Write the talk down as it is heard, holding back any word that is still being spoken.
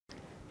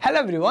Hello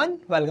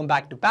everyone, welcome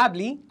back to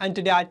Pabbly, and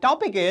today our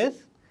topic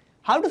is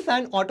how to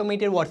send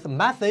automated WhatsApp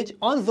message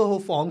on Zoho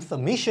Forms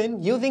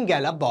submission using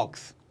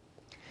GallaBox.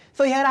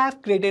 So here I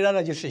have created a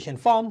registration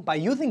form by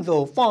using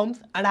Zoho Forms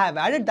and I have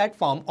added that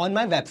form on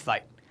my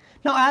website.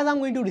 Now as I'm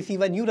going to receive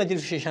a new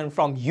registration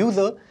from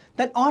user,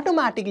 then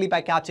automatically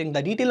by capturing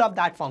the detail of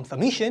that form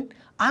submission,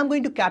 I'm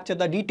going to capture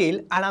the detail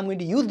and I'm going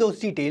to use those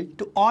details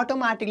to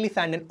automatically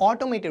send an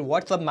automated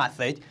WhatsApp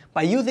message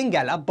by using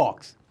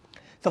GallaBox.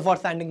 So for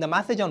sending the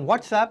message on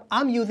WhatsApp,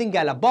 I'm using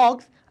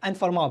GallaBox, and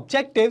for my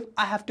objective,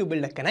 I have to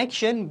build a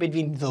connection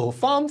between Zoho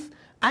Forms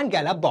and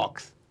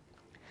GallaBox.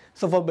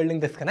 So for building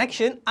this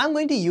connection, I'm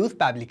going to use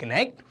Pabbly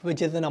Connect,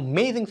 which is an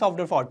amazing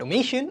software for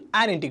automation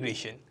and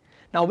integration.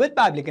 Now with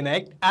Pabbly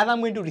Connect, as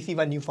I'm going to receive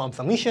a new form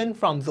submission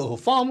from Zoho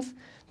Forms,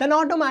 then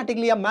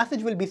automatically a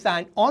message will be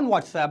sent on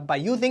WhatsApp by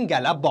using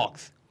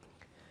GallaBox.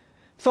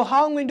 So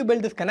how I'm going to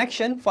build this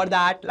connection? For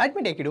that, let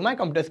me take you to my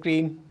computer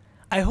screen.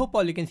 I hope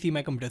all you can see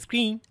my computer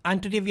screen,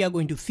 and today we are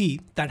going to see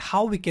that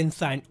how we can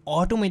send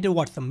automated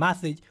WhatsApp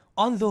message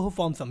on Zoho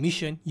Form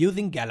submission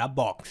using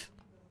GallaBox.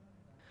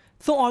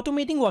 So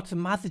automating WhatsApp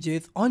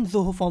messages on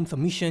Zoho Form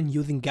submission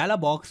using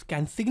GallaBox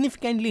can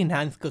significantly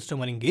enhance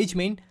customer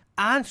engagement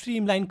and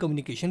streamline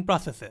communication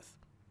processes.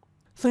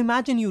 So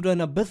imagine you run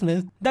a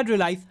business that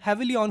relies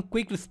heavily on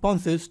quick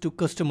responses to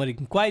customer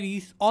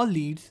inquiries or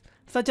leads,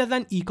 such as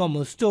an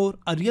e-commerce store,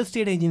 a real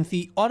estate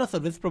agency, or a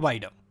service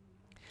provider.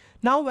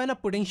 Now when a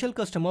potential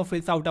customer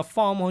fills out a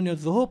form on your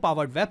Zoho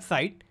powered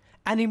website,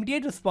 an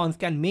immediate response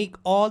can make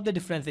all the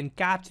difference in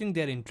capturing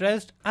their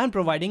interest and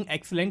providing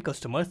excellent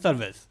customer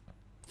service.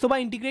 So by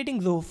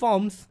integrating Zoho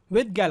Forms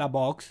with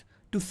GallaBox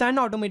to send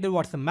automated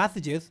WhatsApp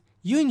messages,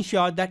 you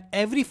ensure that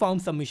every form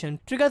submission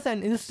triggers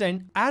an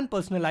instant and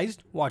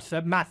personalized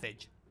WhatsApp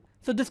message.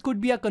 So this could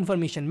be a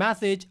confirmation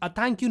message, a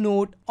thank you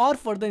note, or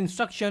further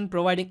instruction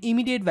providing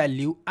immediate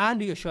value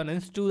and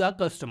reassurance to the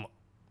customer.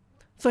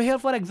 So here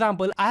for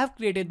example, I have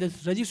created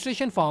this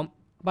registration form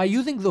by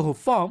using Zoho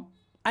Form,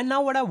 and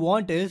now what I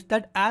want is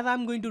that as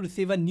I'm going to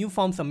receive a new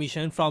form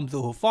submission from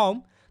Zoho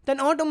Form, then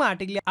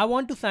automatically I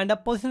want to send a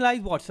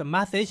personalized WhatsApp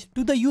message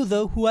to the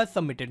user who has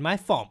submitted my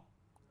form.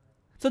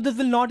 So this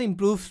will not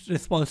improve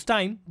response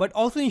time but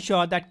also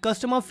ensure that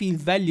customer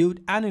feels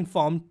valued and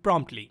informed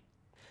promptly.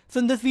 So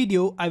in this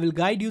video, I will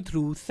guide you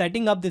through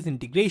setting up this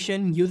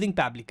integration using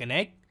Pabbly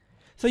Connect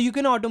so you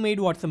can automate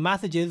WhatsApp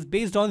messages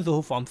based on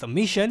Zoho Form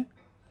submission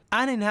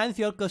and enhance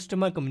your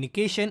customer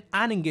communication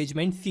and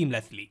engagement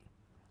seamlessly.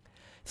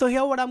 So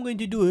here what I'm going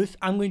to do is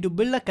I'm going to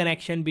build a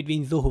connection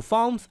between Zoho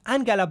Forms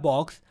and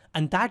GallaBox,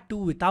 and that too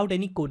without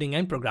any coding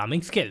and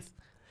programming skills.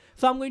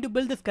 So I'm going to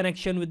build this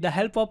connection with the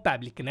help of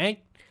Pabbly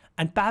Connect,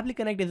 and Pabbly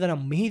Connect is an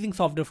amazing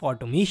software for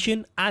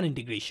automation and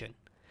integration.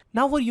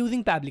 Now for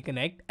using Pabbly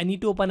Connect, I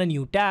need to open a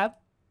new tab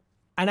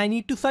and I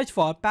need to search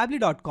for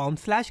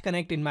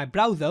pabbly.com/connect in my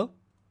browser,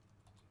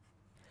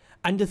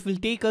 and this will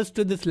take us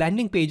to this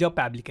landing page of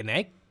Pabbly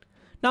Connect.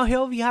 Now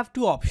here we have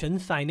two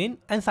options, sign in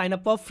and sign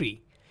up for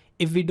free.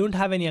 If we don't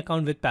have any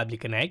account with Pabbly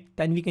Connect,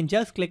 then we can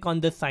just click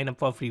on this sign up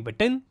for free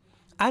button,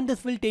 and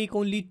this will take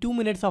only 2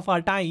 minutes of our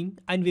time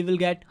and we will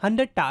get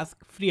 100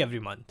 tasks free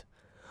every month.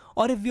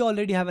 Or if we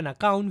already have an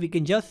account, we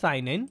can just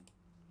sign in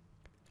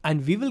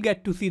and we will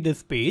get to see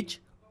this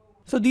page.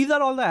 So these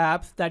are all the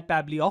apps that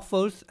Pabbly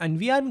offers, and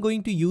we are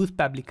going to use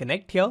Pabbly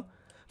Connect here.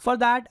 For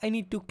that, I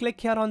need to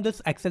click here on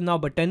this Access Now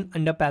button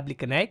under Pabbly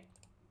Connect,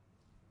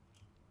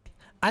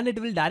 and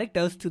it will direct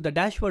us to the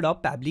dashboard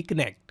of Pabbly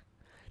Connect.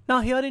 Now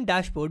here in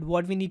dashboard,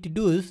 what we need to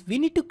do is we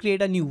need to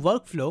create a new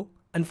workflow,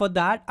 and for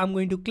that I'm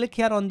going to click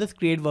here on this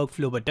create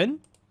workflow button,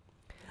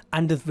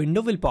 and this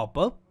window will pop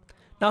up.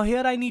 Now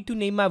here I need to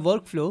name my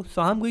workflow,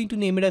 so I'm going to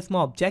name it as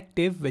my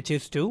objective, which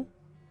is to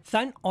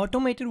send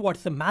automated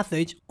WhatsApp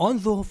message on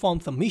Zoho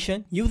Form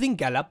submission using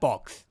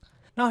GallaBox.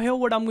 Now here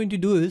what I'm going to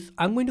do is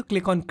I'm going to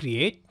click on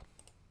create.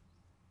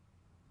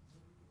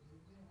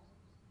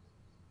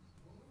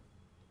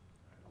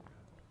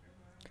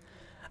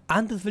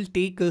 And this will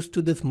take us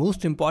to this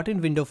most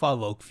important window of our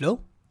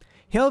workflow.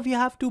 Here we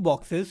have two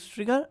boxes,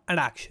 trigger and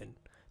action.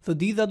 So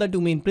these are the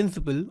two main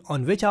principles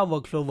on which our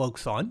workflow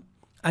works on.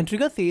 And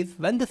trigger says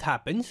when this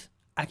happens,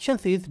 action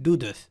says do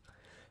this.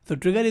 So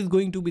trigger is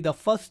going to be the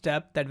first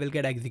step that will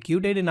get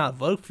executed in our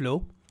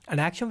workflow,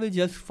 and action will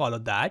just follow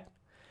that.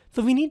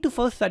 So we need to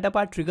first set up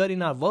our trigger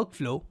in our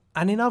workflow,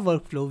 and in our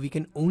workflow we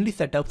can only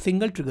set up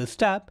single trigger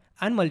step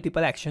and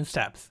multiple action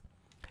steps.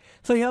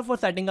 So here for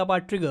setting up our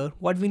trigger,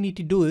 what we need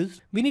to do is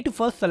we need to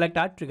first select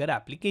our trigger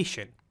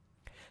application.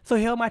 So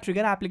here my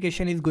trigger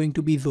application is going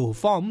to be Zoho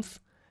Forms.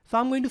 So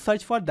I'm going to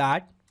search for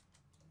that.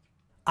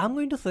 I'm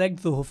going to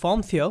select Zoho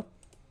Forms here.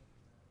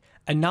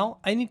 And now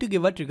I need to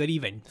give a trigger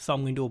event. So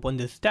I'm going to open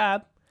this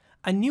tab,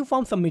 and new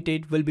form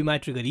submitted will be my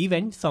trigger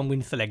event. So I'm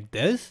going to select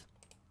this.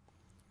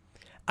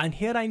 And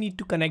here I need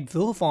to connect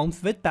Zoho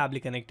Forms with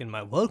Pabbly Connect in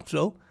my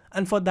workflow.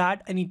 And for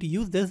that I need to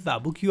use this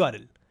webhook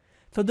URL.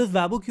 So this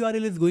webhook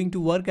URL is going to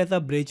work as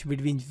a bridge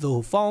between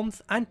Zoho Forms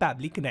and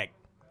Pabbly Connect.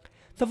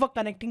 So for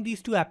connecting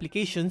these two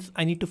applications,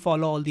 I need to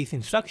follow all these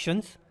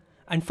instructions.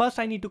 And first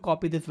I need to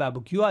copy this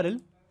webhook URL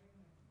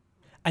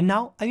And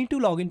now I need to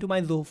log into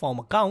my Zoho Form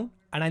account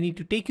and I need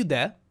to take you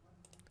there.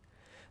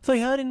 So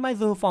here in my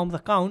Zoho Forms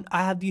account,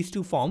 I have these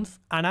two forms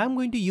and I'm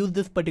going to use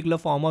this particular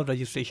form of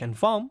registration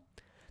form.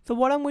 So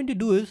what I'm going to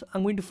do is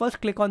I'm going to first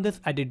click on this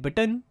edit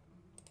button.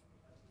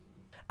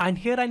 And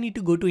here I need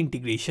to go to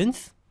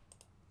integrations.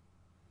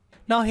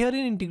 Now here in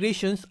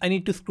integrations, I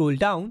need to scroll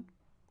down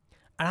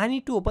and I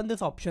need to open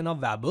this option of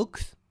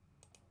webhooks.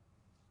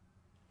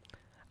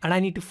 And I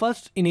need to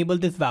first enable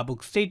this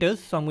webhook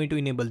status. So I'm going to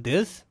enable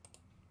this.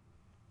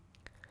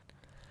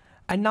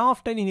 And now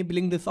after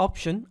enabling this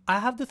option, I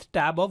have this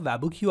tab of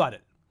webhook URL.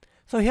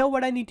 So here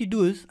what I need to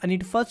do is I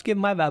need to first give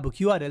my webhook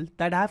URL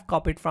that I have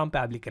copied from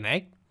Pabbly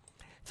Connect.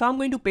 So I'm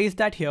going to paste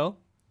that here.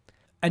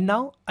 And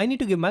now I need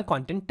to give my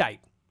content type.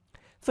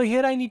 So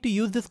here I need to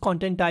use this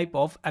content type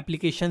of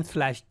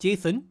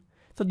application/JSON.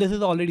 So this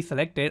is already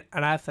selected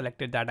and I have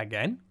selected that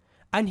again.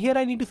 And here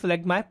I need to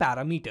select my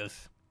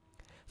parameters.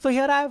 So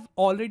here I have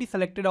already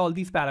selected all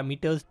these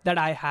parameters that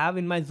I have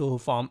in my Zoho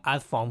form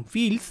as form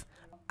fields.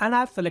 And I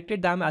have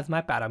selected them as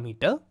my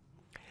parameter.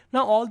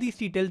 Now all these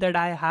details that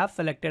I have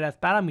selected as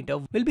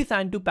parameter will be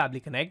sent to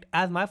Pabbly Connect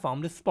as my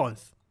form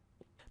response.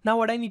 Now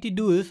what I need to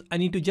do is I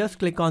need to just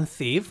click on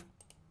save.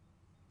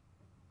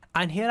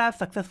 And here I have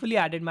successfully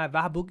added my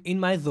webhook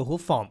in my Zoho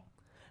form.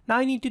 Now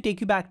I need to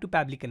take you back to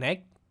Pabbly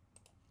Connect.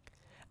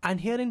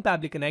 And here in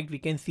Pabbly Connect we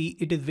can see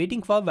it is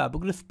waiting for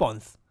webhook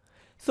response.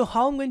 So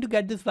how I'm going to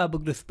get this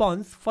webhook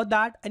response? For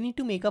that I need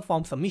to make a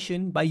form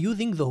submission by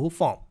using Zoho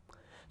Form.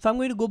 So I'm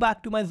going to go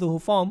back to my Zoho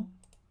form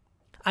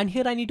and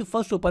here I need to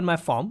first open my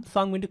form. So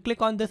I'm going to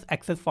click on this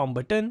access form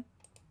button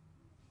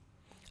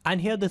and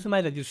here this is my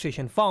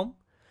registration form.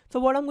 So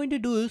what I'm going to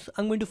do is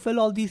I'm going to fill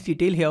all these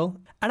details here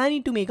and I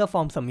need to make a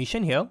form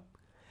submission here.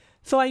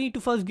 So I need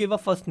to first give a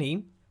first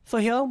name. So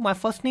here my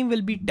first name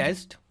will be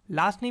test,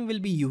 last name will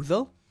be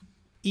user,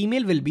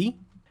 email will be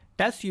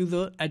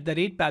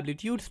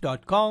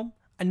testuser@pabblytudes.com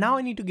and now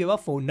I need to give a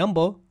phone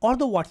number or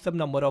the WhatsApp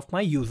number of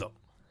my user.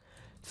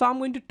 So I'm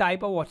going to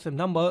type a WhatsApp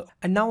number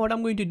and now what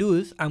I'm going to do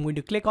is I'm going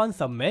to click on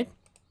submit.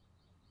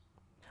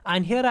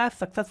 And here I have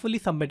successfully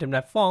submitted my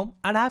form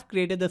and I have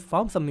created this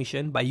form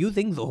submission by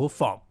using Zoho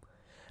Form.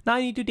 Now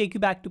I need to take you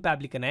back to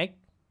Pabbly Connect.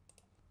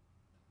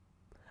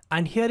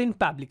 And here in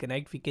Pabbly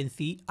Connect we can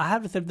see I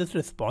have received this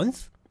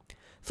response.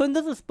 So in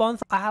this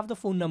response I have the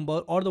phone number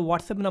or the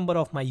WhatsApp number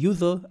of my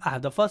user. I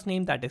have the first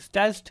name that is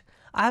test.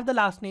 I have the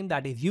last name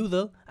that is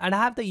user and I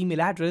have the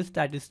email address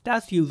that is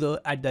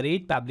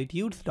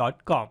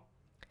testuser@pabblytudes.com.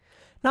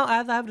 Now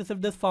as I have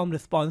received this form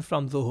response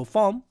from Zoho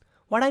Form,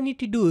 what I need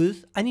to do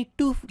is I need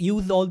to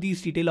use all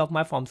these details of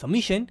my form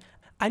submission.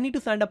 I need to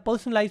send a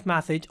personalized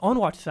message on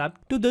WhatsApp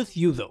to this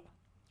user.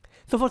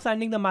 So for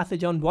sending the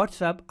message on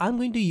WhatsApp, I'm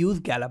going to use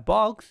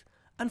GallaBox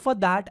and for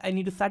that I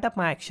need to set up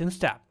my Actions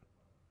tab.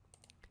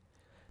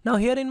 Now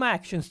here in my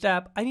Actions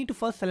tab, I need to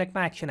first select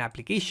my action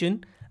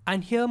application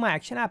and here my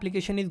action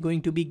application is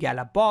going to be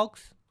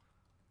GallaBox.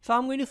 So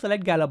I'm going to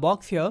select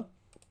GallaBox here.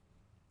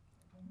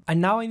 And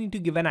now I need to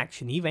give an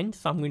action event.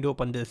 So I'm going to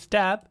open this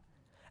tab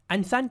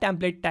and send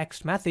template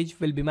text message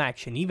will be my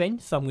action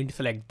event. So I'm going to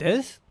select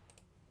this.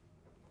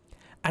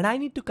 And I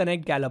need to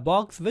connect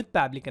GallaBox with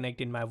Pabbly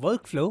Connect in my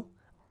workflow.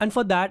 And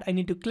for that, I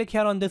need to click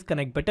here on this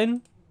connect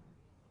button.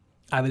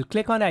 I will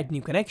click on add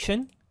new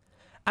connection.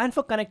 And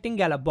for connecting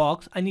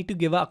GallaBox, I need to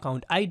give an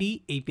account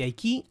ID, API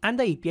key and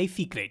the API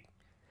secret.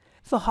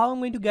 So how I'm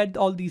going to get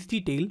all these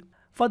details?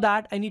 For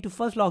that, I need to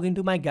first log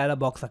into my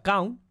GallaBox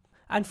account.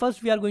 And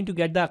first we are going to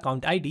get the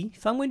account ID.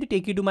 So I'm going to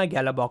take you to my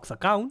GallaBox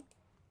account.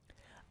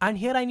 And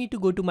here I need to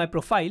go to my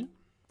profile.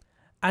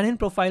 And in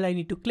profile, I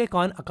need to click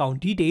on account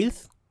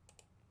details.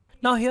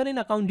 Now here in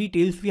account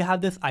details, we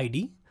have this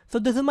ID. So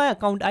this is my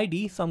account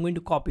ID. So I'm going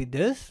to copy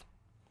this.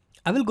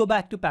 I will go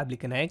back to Pabbly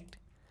Connect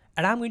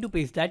and I'm going to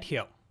paste that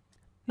here.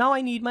 Now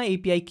I need my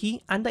API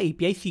key and the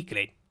API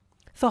secret.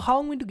 So how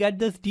I'm going to get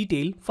this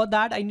detail? For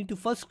that, I need to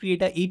first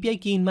create an API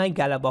key in my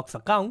GallaBox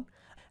account.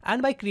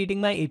 And by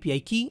creating my API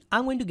key,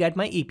 I'm going to get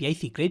my API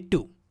secret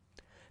too.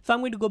 So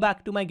I'm going to go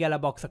back to my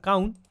GallaBox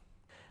account.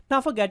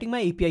 Now for getting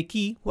my API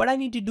key, what I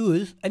need to do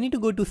is I need to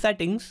go to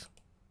settings.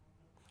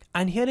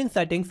 And here in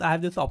settings, I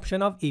have this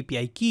option of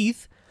API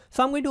keys.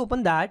 So I'm going to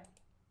open that.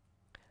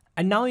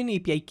 And now in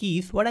API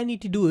keys, what I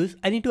need to do is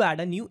I need to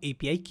add a new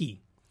API key.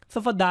 So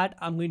for that,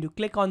 I'm going to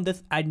click on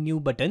this add new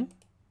button.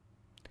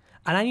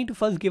 And I need to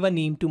first give a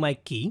name to my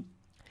key.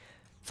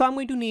 So I'm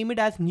going to name it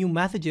as new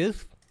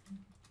messages.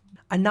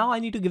 And now I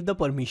need to give the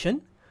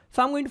permission.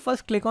 So I'm going to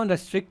first click on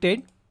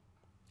restricted.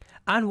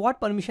 And what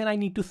permission I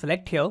need to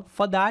select here?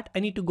 For that, I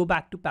need to go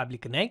back to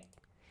Pabbly Connect.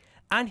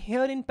 And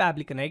here in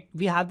Pabbly Connect,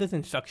 we have this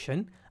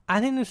instruction.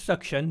 And in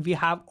instruction, we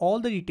have all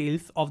the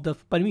details of the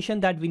permission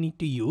that we need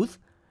to use.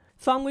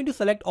 So I'm going to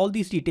select all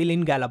these details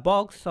in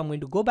GallaBox. So I'm going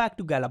to go back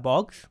to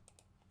GallaBox.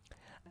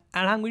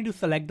 And I'm going to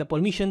select the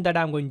permission that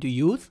I'm going to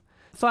use.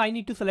 So I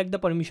need to select the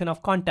permission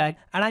of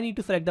contact and I need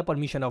to select the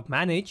permission of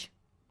manage.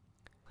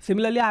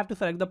 Similarly, I have to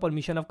select the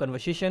permission of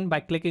conversation by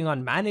clicking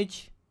on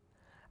manage.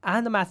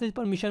 And the message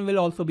permission will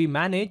also be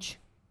manage.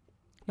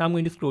 Now I'm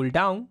going to scroll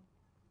down.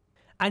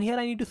 And here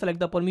I need to select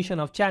the permission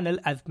of channel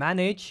as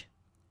manage.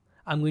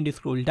 I'm going to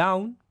scroll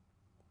down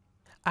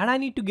and I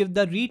need to give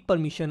the read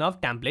permission of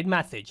template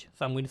message.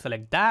 So I'm going to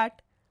select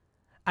that.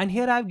 And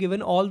here I've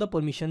given all the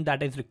permission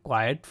that is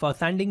required for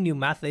sending new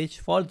message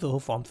for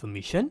Zoho Form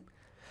submission.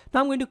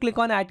 Now I'm going to click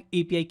on Add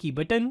API Key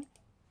button.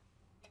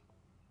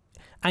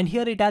 And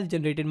here it has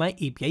generated my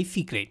API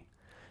secret.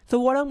 So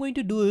what I'm going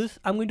to do is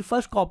I'm going to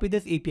first copy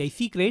this API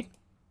secret.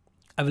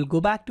 I will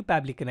go back to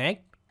Pabbly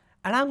Connect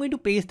and I'm going to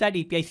paste that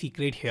API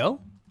secret here.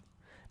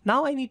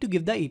 Now I need to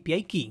give the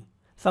API key.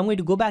 So I'm going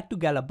to go back to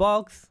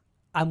GallaBox.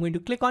 I'm going to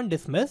click on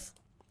dismiss.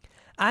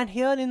 And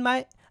here in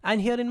my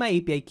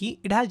API key,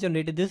 it has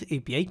generated this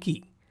API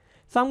key.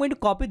 So I'm going to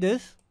copy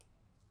this.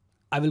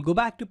 I will go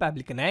back to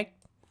Pabbly Connect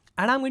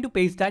and I'm going to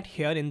paste that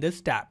here in this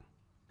tab.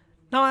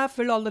 Now I have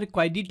filled all the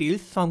required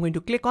details. So I'm going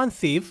to click on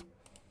save.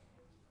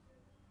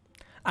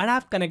 And I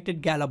have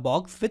connected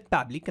GallaBox with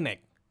Pabbly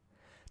Connect.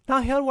 Now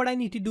here what I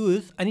need to do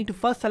is I need to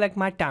first select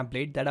my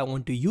template that I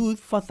want to use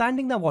for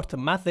sending the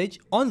WhatsApp message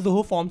on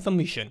Zoho Form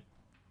submission.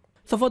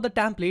 So for the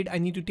template, I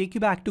need to take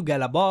you back to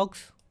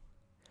GallaBox.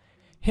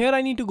 Here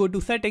I need to go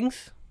to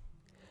settings.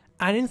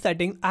 And in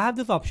settings, I have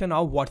this option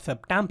of WhatsApp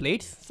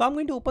templates. So I'm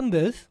going to open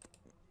this.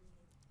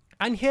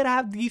 And here I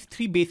have these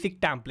three basic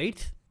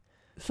templates.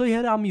 So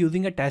here I'm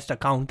using a test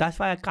account. That's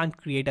why I can't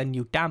create a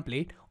new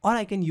template, or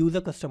I can use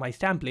a customized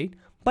template.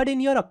 But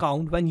in your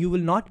account, when you will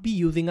not be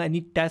using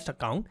any test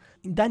account,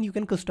 then you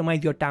can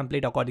customize your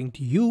template according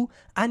to you.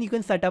 And you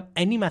can set up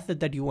any message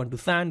that you want to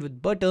send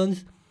with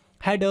buttons,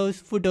 headers,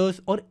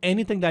 footers, or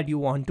anything that you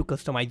want to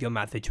customize your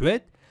message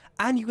with.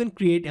 And you can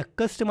create a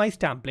customized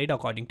template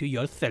according to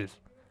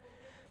yourself.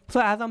 So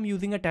as I'm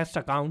using a test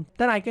account,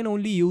 then I can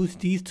only use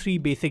these three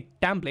basic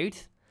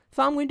templates.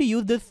 So I'm going to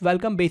use this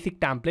welcome basic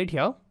template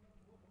here.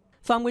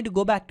 So I'm going to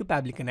go back to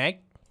Pabbly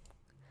Connect.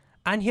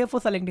 And here for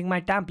selecting my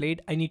template,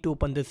 I need to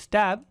open this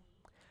tab.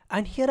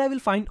 And here I will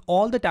find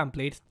all the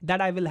templates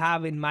that I will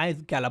have in my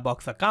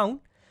GallaBox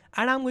account.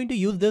 And I'm going to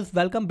use this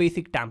welcome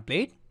basic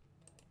template.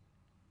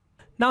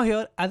 Now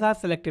here, as I've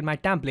selected my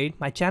template,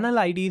 my channel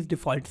ID is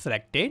default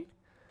selected.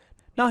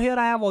 Now here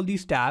I have all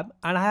these tabs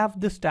and I have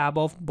this tab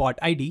of bot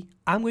ID.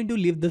 I'm going to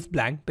leave this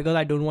blank because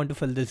I don't want to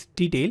fill this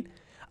detail.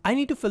 I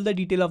need to fill the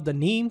detail of the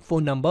name,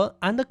 phone number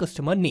and the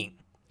customer name.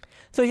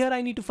 So here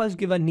I need to first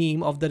give a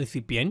name of the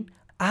recipient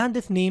and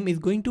this name is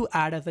going to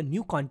add as a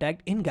new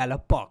contact in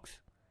GallaBox.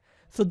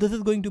 So this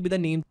is going to be the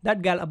name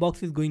that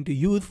GallaBox is going to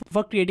use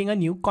for creating a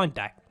new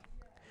contact.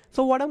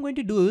 So what I'm going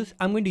to do is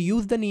I'm going to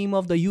use the name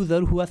of the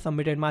user who has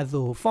submitted my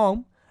Zoho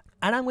form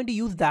and I'm going to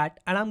use that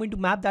and I'm going to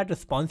map that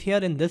response here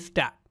in this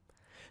tab.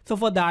 So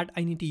for that,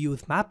 I need to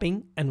use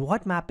mapping. And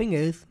what mapping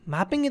is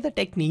a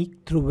technique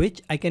through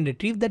which I can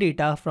retrieve the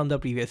data from the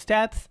previous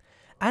steps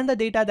and the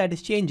data that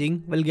is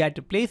changing will get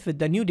replaced with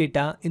the new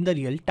data in the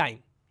real time.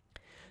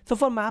 So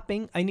for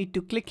mapping, I need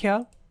to click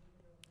here.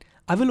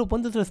 I will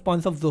open this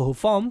response of Zoho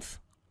Forms.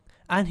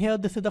 And here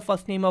this is the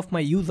first name of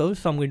my user.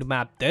 So I'm going to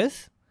map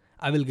this.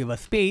 I will give a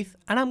space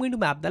and I'm going to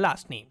map the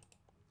last name.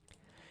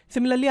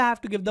 Similarly, I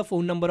have to give the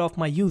phone number of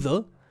my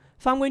user.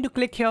 So I'm going to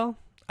click here.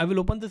 I will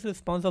open this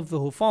response of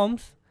Zoho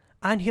Forms.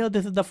 And here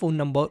this is the phone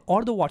number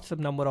or the WhatsApp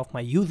number of my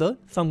user.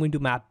 So I'm going to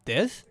map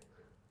this.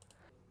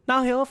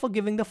 Now here for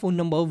giving the phone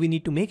number, we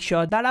need to make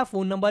sure that our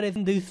phone number is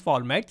in these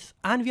formats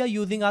and we are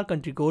using our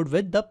country code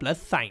with the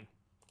plus sign.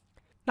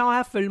 Now I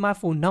have filled my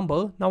phone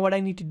number. Now what I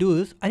need to do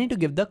is I need to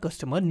give the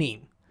customer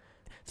name.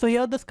 So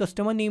here this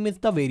customer name is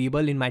the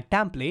variable in my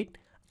template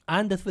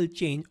and this will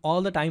change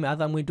all the time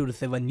as I'm going to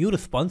receive a new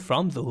response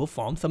from Zoho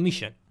Form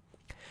submission.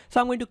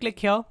 So I'm going to click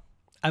here.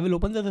 I will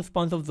open the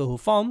response of Zoho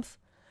Forms.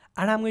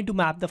 And I'm going to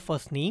map the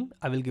first name.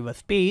 I will give a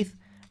space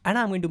and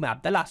I'm going to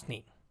map the last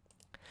name.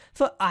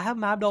 So I have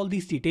mapped all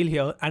these details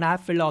here and I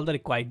have filled all the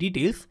required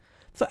details.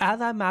 So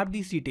as I mapped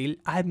these details,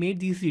 I have made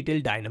these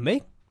details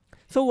dynamic.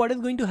 So what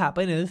is going to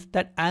happen is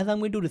that as I'm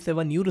going to receive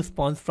a new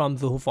response from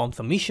Zoho Form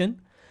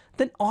submission,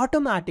 then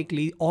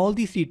automatically all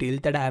these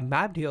details that I have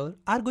mapped here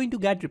are going to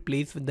get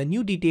replaced with the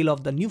new detail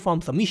of the new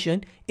form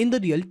submission in the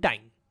real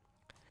time.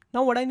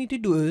 Now what I need to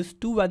do is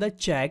to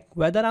check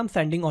whether I'm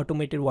sending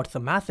automated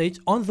WhatsApp message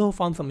on Zoho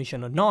Form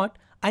submission or not.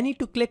 I need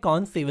to click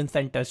on Save and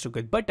Send Test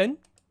Request button.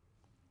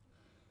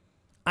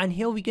 And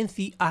here we can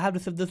see I have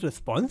received this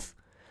response.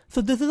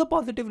 So this is a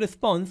positive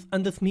response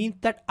and this means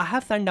that I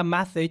have sent a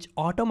message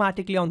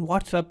automatically on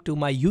WhatsApp to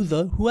my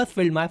user who has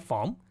filled my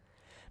form.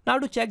 Now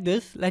to check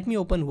this, let me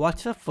open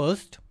WhatsApp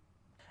first.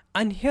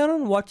 And here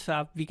on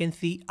WhatsApp, we can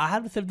see I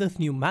have received this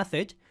new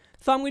message.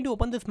 So I'm going to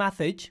open this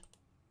message.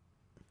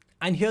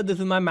 And here this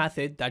is my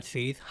message that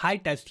says, "Hi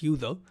test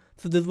user."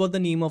 So this was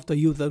the name of the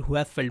user who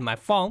has filled my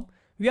form.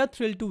 "We are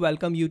thrilled to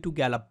welcome you to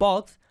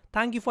GallaBox.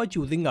 Thank you for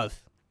choosing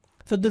us."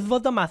 So this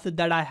was the message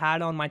that I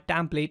had on my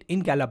template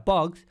in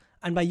GallaBox.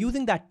 And by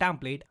using that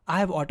template, I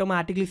have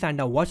automatically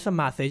sent a WhatsApp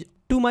message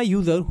to my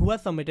user who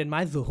has submitted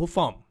my Zoho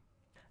form.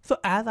 So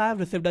as I have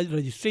received a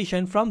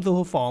registration from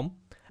Zoho form,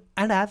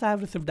 and as I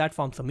have received that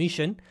form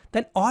submission,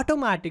 then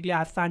automatically I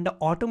have sent an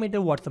automated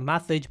WhatsApp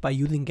message by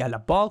using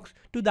GallaBox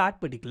to that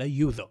particular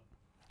user.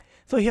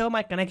 So here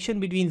my connection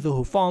between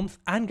Zoho Forms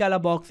and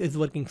GallaBox is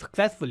working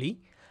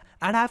successfully,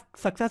 and I have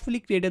successfully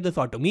created this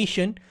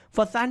automation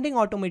for sending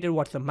automated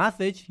WhatsApp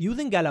message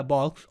using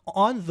GallaBox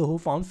on Zoho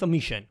Forms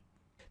submission.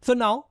 So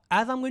now,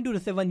 as I'm going to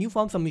receive a new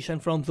form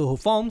submission from Zoho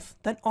Forms,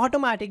 then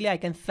automatically I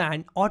can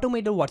send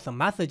automated WhatsApp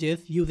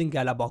messages using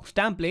GallaBox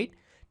template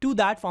to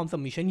that form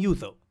submission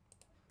user.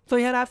 So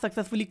here I have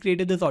successfully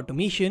created this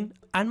automation,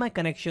 and my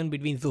connection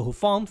between Zoho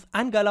Forms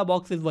and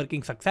GallaBox is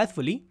working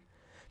successfully.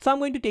 So I'm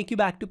going to take you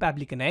back to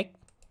Pabbly Connect.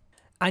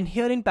 And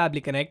here in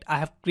Pabbly Connect, I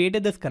have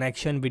created this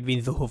connection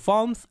between Zoho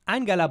Forms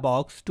and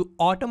GallaBox to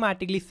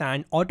automatically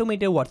send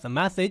automated WhatsApp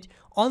message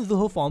on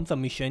Zoho Forms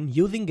submission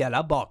using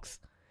GallaBox.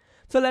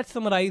 So let's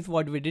summarize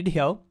what we did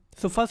here.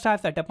 So first I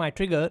have set up my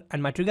trigger,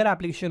 and my trigger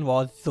application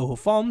was Zoho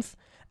Forms,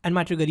 and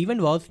my trigger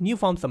event was new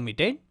form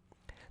submitted.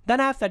 Then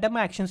I have set up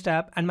my action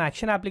step, and my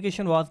action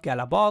application was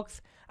GallaBox,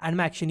 and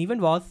my action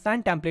event was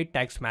send template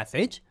text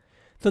message.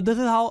 So this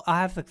is how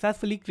I have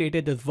successfully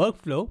created this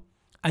workflow.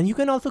 And you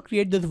can also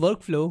create this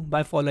workflow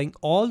by following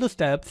all the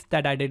steps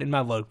that I did in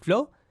my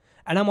workflow.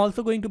 And I'm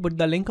also going to put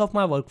the link of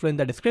my workflow in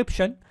the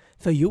description,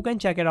 so you can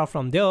check it out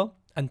from there.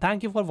 And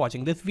thank you for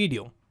watching this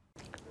video.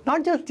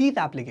 Not just these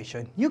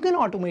applications, you can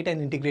automate and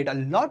integrate a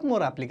lot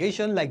more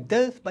applications like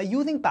this by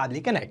using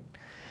Pabbly Connect.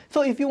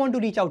 So if you want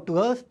to reach out to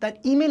us, then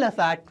email us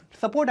at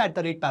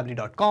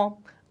support@pabbly.com.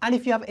 And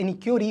if you have any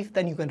queries,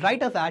 then you can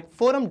write us at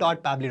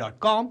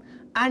forum.pabbly.com.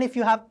 And if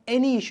you have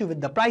any issue with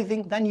the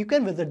pricing, then you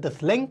can visit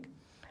this link.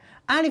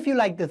 And if you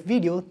like this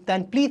video,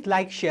 then please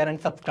like, share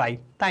and subscribe.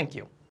 Thank you.